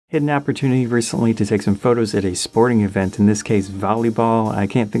Had an opportunity recently to take some photos at a sporting event, in this case volleyball. I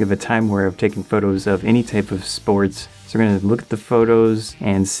can't think of a time where I've taken photos of any type of sports, so we're going to look at the photos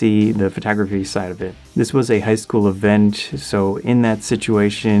and see the photography side of it. This was a high school event, so in that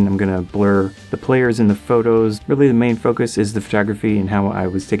situation I'm going to blur the players in the photos. Really the main focus is the photography and how I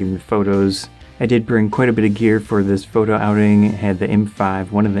was taking the photos. I did bring quite a bit of gear for this photo outing. I had the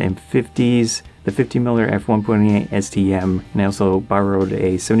M5, one of the M50s, the 50mm f1.8 STM, and I also borrowed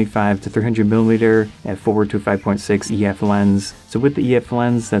a 75 to 300mm f4 to 5.6 EF lens. So with the EF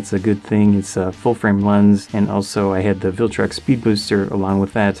lens, that's a good thing. It's a full frame lens, and also I had the Viltrox speedbooster along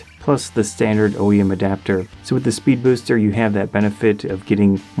with that, plus the standard OEM adapter. So with the speedbooster, you have that benefit of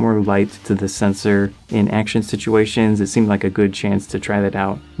getting more light to the sensor. In action situations, it seemed like a good chance to try that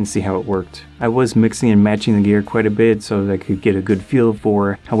out and see how it worked. I was mixing and matching the gear quite a bit so that I could get a good feel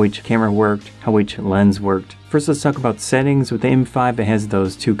for how each camera worked, how each lens worked. First, let's talk about settings. With the M5, it has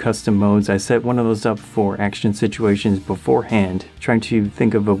those two custom modes. I set one of those up for action situations beforehand, trying to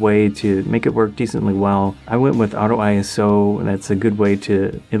think of a way to make it work decently well. I went with auto ISO, and that's a good way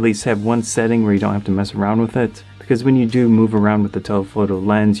to at least have one setting where you don't have to mess around with it, because when you do move around with the telephoto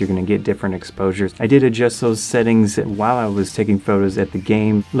lens, you're going to get different exposures. I did adjust those settings while I was taking photos at the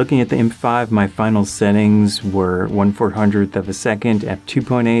game. Looking at the M5, my final settings were 1/400th of a second at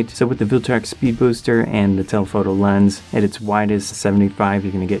 2.8. So with the Viltrox speed booster and the telephoto lens, at its widest 75,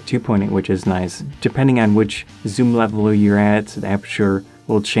 you're going to get 2.8, which is nice. Depending on which zoom level you're at, the aperture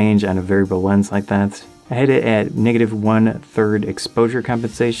will change on a variable lens like that. I had it at -1/3 exposure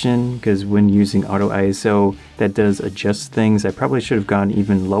compensation, because when using auto ISO, that does adjust things. I probably should have gone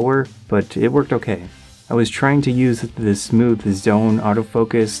even lower, but it worked okay. I was trying to use the smooth zone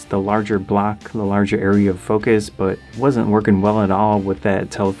autofocus, the larger block, the larger area of focus, but it wasn't working well at all with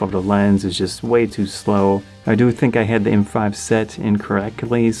that telephoto lens. It's just way too slow. I do think I had the M5 set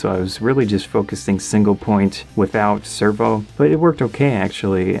incorrectly, so I was really just focusing single point without servo, but it worked okay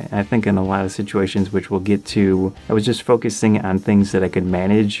actually. I think in a lot of situations, which we'll get to, I was just focusing on things that I could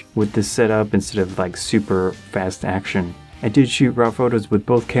manage with this setup instead of like super fast action. I did shoot raw photos with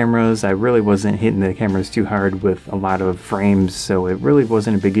both cameras. I really wasn't hitting the cameras too hard with a lot of frames, so it really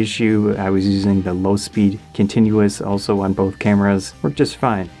wasn't a big issue. I was using the low speed continuous also on both cameras. Worked just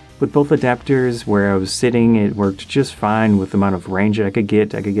fine. With both adapters, where I was sitting, it worked just fine with the amount of range I could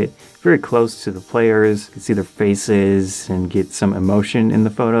get. I could get very close to the players, could see their faces, and get some emotion in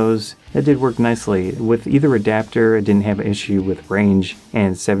the photos. That did work nicely. With either adapter, I didn't have an issue with range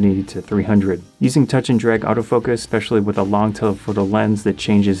and 70 to 300. Using touch and drag autofocus, especially with a long telephoto lens that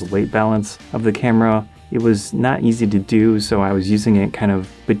changes light balance of the camera, it was not easy to do, so I was using it kind of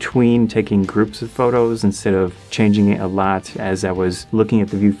between taking groups of photos instead of changing it a lot as I was looking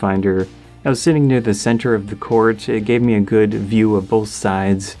at the viewfinder. I was sitting near the center of the court. It gave me a good view of both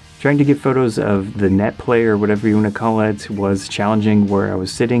sides. Trying to get photos of the net play, or whatever you want to call it, was challenging where I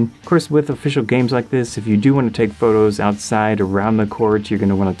was sitting. Of course, with official games like this, if you do want to take photos outside around the court, you're going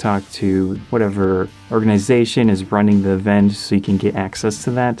to want to talk to whatever organization is running the event so you can get access to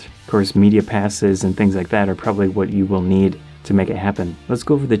that. Of course, media passes and things like that are probably what you will need to make it happen. Let's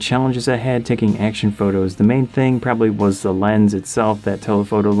go over the challenges I had taking action photos. The main thing probably was the lens itself, that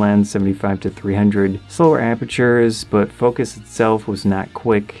telephoto lens, 75 to 300. Slower apertures, but focus itself was not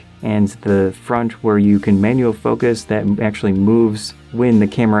quick. And the front, where you can manual focus, that actually moves when the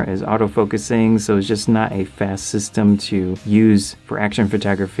camera is autofocusing, so it's just not a fast system to use for action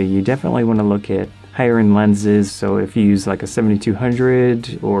photography. You definitely want to look at higher end lenses, so if you use like a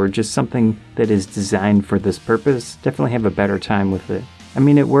 7200 or just something that is designed for this purpose, definitely have a better time with it. I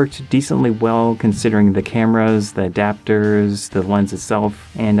mean, it worked decently well considering the cameras, the adapters, the lens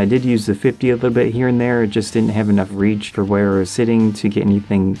itself, and I did use the 50 a little bit here and there. It just didn't have enough reach for where I was sitting to get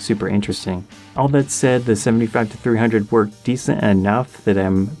anything super interesting. All that said, the 75 to 300 worked decent enough that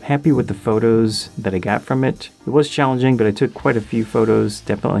I'm happy with the photos that I got from it. It was challenging, but I took quite a few photos,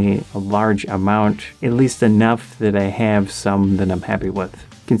 definitely a large amount, at least enough that I have some that I'm happy with.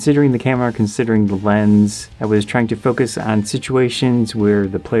 Considering the camera, considering the lens, I was trying to focus on situations where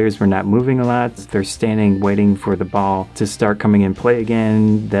the players were not moving a lot. They're standing waiting for the ball to start coming in play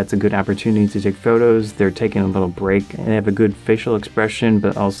again. That's a good opportunity to take photos. They're taking a little break and have a good facial expression,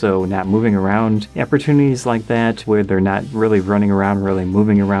 but also not moving around. Opportunities like that where they're not really running around, really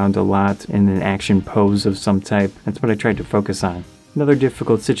moving around a lot in an action pose of some type. That's what I tried to focus on. Another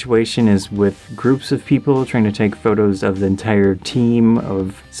difficult situation is with groups of people, trying to take photos of the entire team,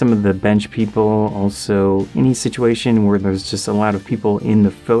 of some of the bench people. Also, any situation where there's just a lot of people in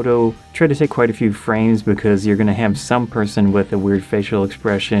the photo, try to take quite a few frames, because you're going to have some person with a weird facial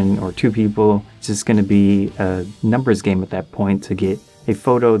expression or two people. It's just going to be a numbers game at that point to get a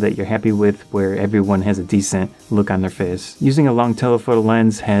photo that you're happy with where everyone has a decent look on their face. Using a long telephoto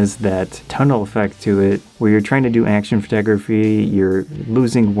lens has that tunnel effect to it where you're trying to do action photography, you're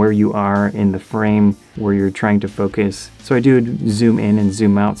losing where you are in the frame where you're trying to focus. So I do zoom in and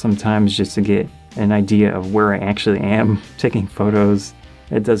zoom out sometimes just to get an idea of where I actually am taking photos.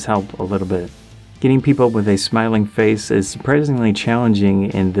 It does help a little bit. Getting people with a smiling face is surprisingly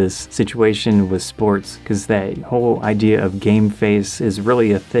challenging in this situation with sports, because that whole idea of game face is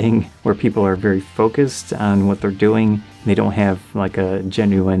really a thing where people are very focused on what they're doing. They don't have like a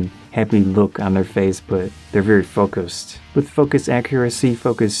genuine happy look on their face, but they're very focused. With focus accuracy,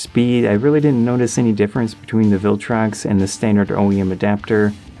 focus speed, I really didn't notice any difference between the Viltrox and the standard OEM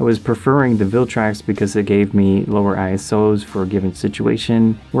adapter. I was preferring the Viltrox because it gave me lower ISOs for a given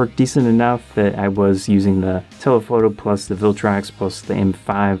situation. Worked decent enough that I was using the telephoto plus the Viltrox plus the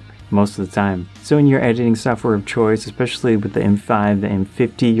M5 most of the time. So in your editing software of choice, especially with the M5, the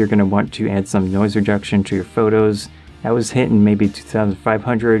M50, you're going to want to add some noise reduction to your photos. I was hitting maybe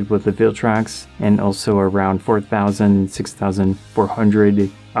 2,500 with the Viltrox and also around 4,000,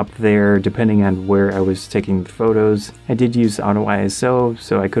 6,400 up there depending on where I was taking the photos. I did use auto ISO,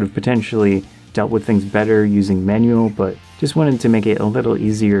 so I could have potentially dealt with things better using manual, but just wanted to make it a little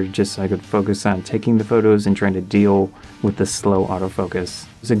easier just so I could focus on taking the photos and trying to deal with the slow autofocus.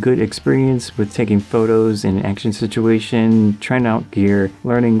 It was a good experience with taking photos in an action situation, trying out gear,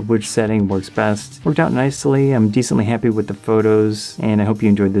 learning which setting works best. Worked out nicely. I'm decently happy with the photos, and I hope you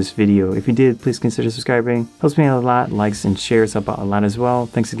enjoyed this video. If you did, please consider subscribing. Helps me out a lot. Likes and shares help out a lot as well.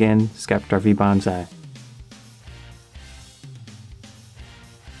 Thanks again. Skype Photography Bonsai.